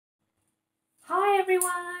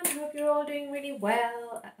everyone, hope you're all doing really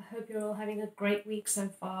well. I hope you're all having a great week so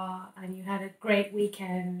far and you had a great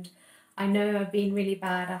weekend. I know I've been really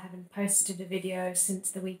bad. I haven't posted a video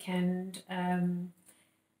since the weekend.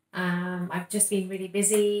 I've just been really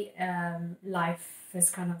busy. Life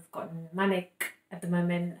has kind of gotten manic at the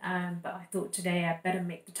moment, but I thought today I'd better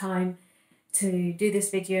make the time to do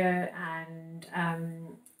this video and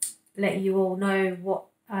let you all know what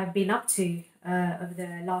I've been up to over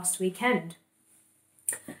the last weekend.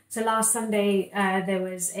 So last Sunday there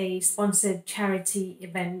was a sponsored charity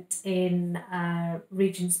event in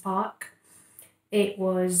Regent's Park. It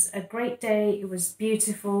was a great day. It was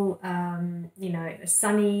beautiful. It was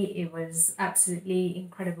sunny. It was absolutely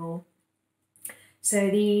incredible. So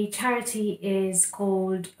the charity is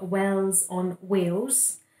called Wales on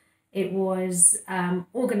Wheels. It was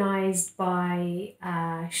organised by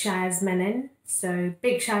Shaz Menon. So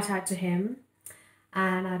big shout out to him.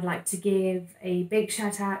 And I'd like to give a big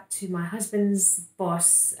shout out to my husband's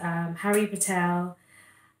boss, Harry Patel.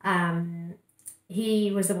 He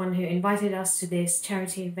was the one who invited us to this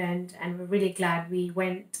charity event, and we're really glad we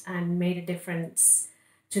went and made a difference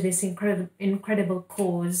to this incredible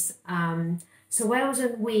cause. So Wales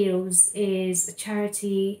on Wheels is a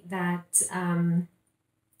charity that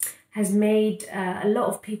has made a lot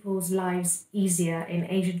of people's lives easier in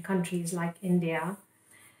Asian countries like India,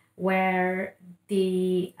 where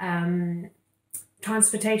the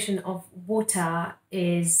transportation of water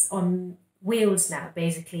is on wheels now,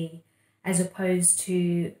 basically, as opposed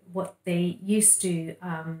to what they used to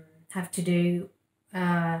have to do.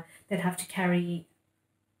 They'd have to carry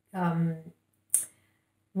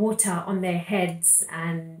water on their heads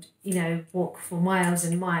and, walk for miles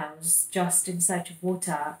and miles just in search of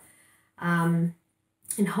water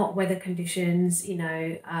in hot weather conditions,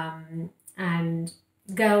 and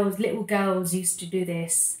little girls used to do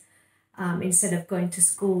this. Instead of going to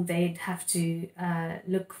school, they'd have to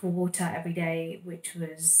look for water every day, which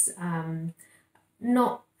was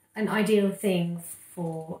not an ideal thing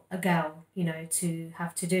for a girl, to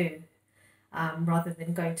have to do. Rather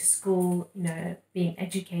than going to school, being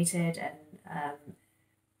educated and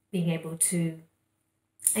being able to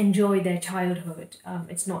enjoy their childhood.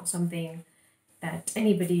 It's not something that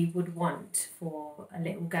anybody would want for a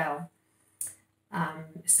little girl.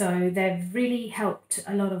 So they've really helped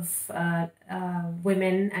a lot of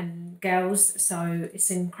women and girls. So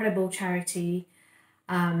it's an incredible charity.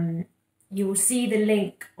 You will see the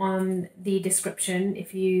link on the description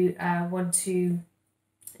if you want to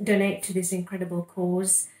donate to this incredible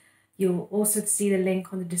cause. You'll also see the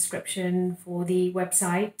link on the description for the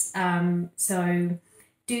website. So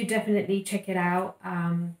do definitely check it out.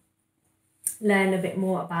 Learn a bit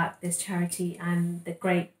more about this charity and the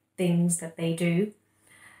great things that they do.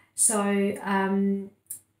 So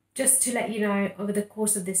just to let you know, over the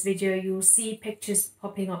course of this video, you'll see pictures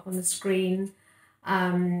popping up on the screen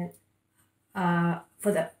for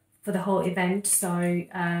the whole event. So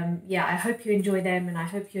I hope you enjoy them, and I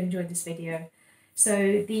hope you enjoyed this video.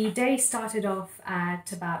 So the day started off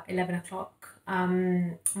at about 11 o'clock.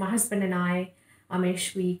 My husband and I,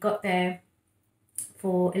 Amish, we got there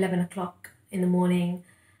for 11 o'clock in the morning.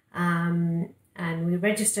 And we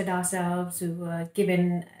registered ourselves. We were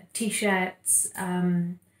given t-shirts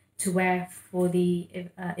to wear for the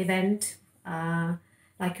event,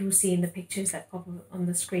 like you'll see in the pictures that pop up on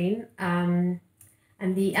the screen. And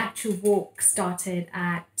the actual walk started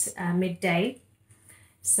at midday.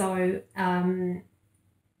 So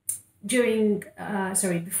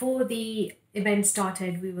before the event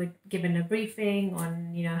started, we were given a briefing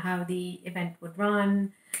on how the event would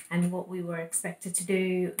run and what we were expected to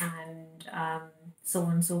do, and so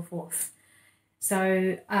on and so forth.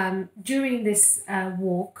 So during this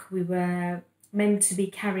walk, we were meant to be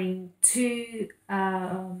carrying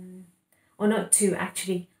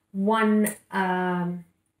one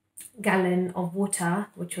gallon of water,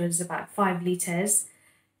 which was about 5 litres,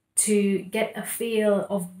 to get a feel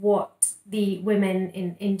of what the women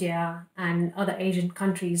in India and other Asian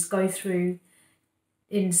countries go through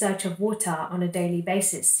in search of water on a daily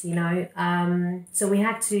basis, So we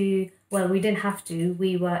didn't have to,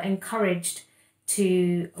 we were encouraged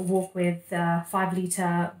to walk with 5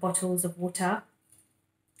 litre bottles of water.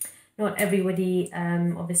 Not everybody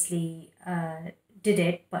obviously did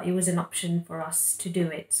it, but it was an option for us to do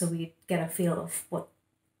it, so we'd get a feel of what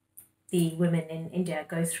the women in India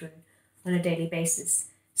go through on a daily basis.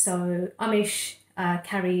 So Amish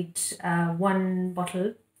carried one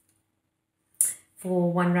bottle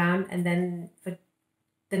for one round, and then for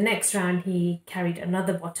the next round he carried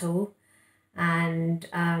another bottle, and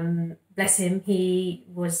bless him, he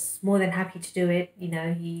was more than happy to do it. You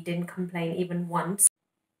know, he didn't complain even once.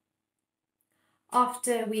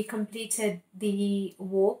 After we completed the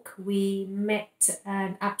walk, we met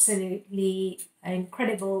an absolutely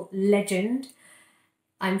incredible legend.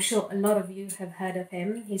 I'm sure a lot of you have heard of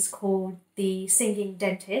him. He's called the Singing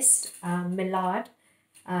Dentist, Milad.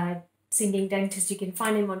 Singing Dentist, you can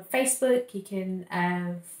find him on Facebook. You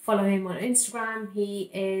can follow him on Instagram.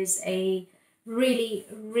 He is a really,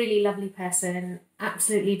 really lovely person,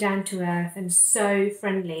 absolutely down to earth and so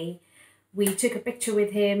friendly. We took a picture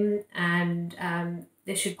with him, and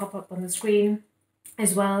this should pop up on the screen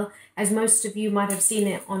as well. As most of you might have seen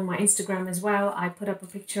it on my Instagram as well, I put up a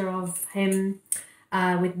picture of him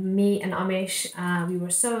with me and Amish. We were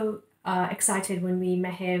so excited when we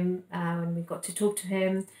met him, when we got to talk to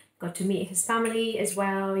him, got to meet his family as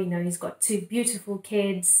well. You know, he's got 2 beautiful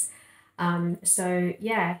kids. So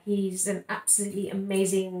yeah, he's an absolutely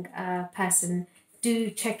amazing person.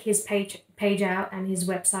 Do check his page out and his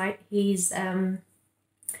website. He's a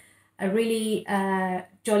really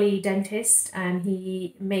jolly dentist, and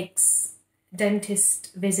he makes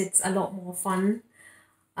dentist visits a lot more fun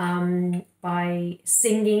by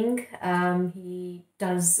singing. He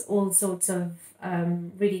does all sorts of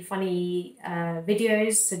really funny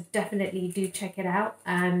videos, so definitely do check it out.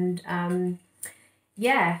 And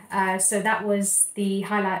yeah, so that was the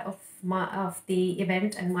highlight of the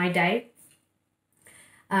event and my day.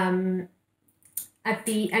 At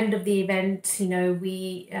the end of the event, you know,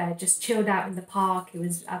 we just chilled out in the park. It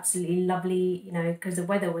was absolutely lovely, you know, because the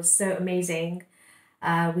weather was so amazing.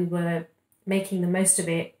 We were making the most of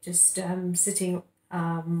it, just sitting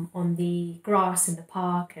on the grass in the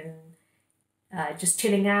park and just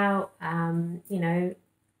chilling out, you know.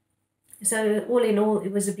 So all in all,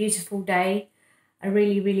 it was a beautiful day. I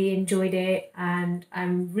really, really enjoyed it, and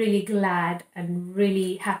I'm really glad and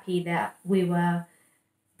really happy that we were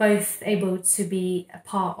both able to be a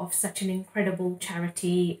part of such an incredible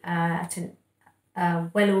charity at a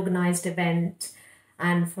well-organised event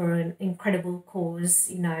and for an incredible cause.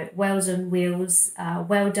 You know, Wales on Wheels,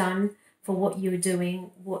 well done for what you're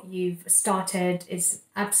doing, what you've started. It's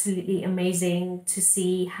absolutely amazing to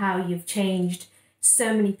see how you've changed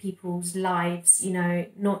so many people's lives, you know,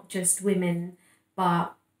 not just women,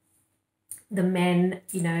 but the men,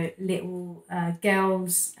 you know, little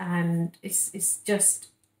girls, and it's just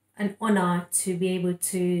an honor to be able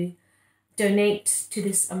to donate to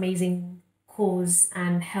this amazing cause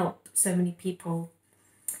and help so many people.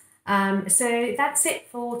 So that's it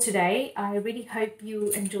for today. I really hope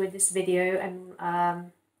you enjoyed this video,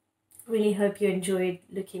 and really hope you enjoyed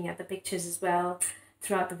looking at the pictures as well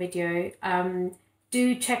throughout the video.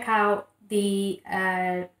 Do check out the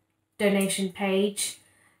donation page.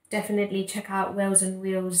 Definitely check out Wales on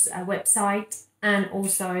Wheels website, and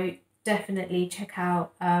also definitely check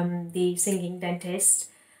out the Singing Dentist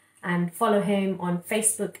and follow him on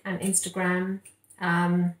Facebook and Instagram.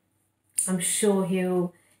 I'm sure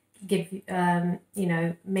he'll give you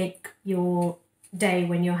know, make your day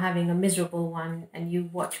when you're having a miserable one and you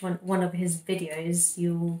watch one of his videos,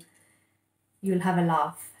 you'll have a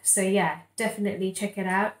laugh. So yeah, definitely check it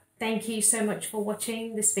out. Thank you so much for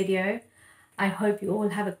watching this video. I hope you all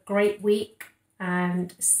have a great week,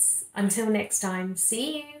 and until next time,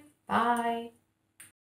 see you. Bye.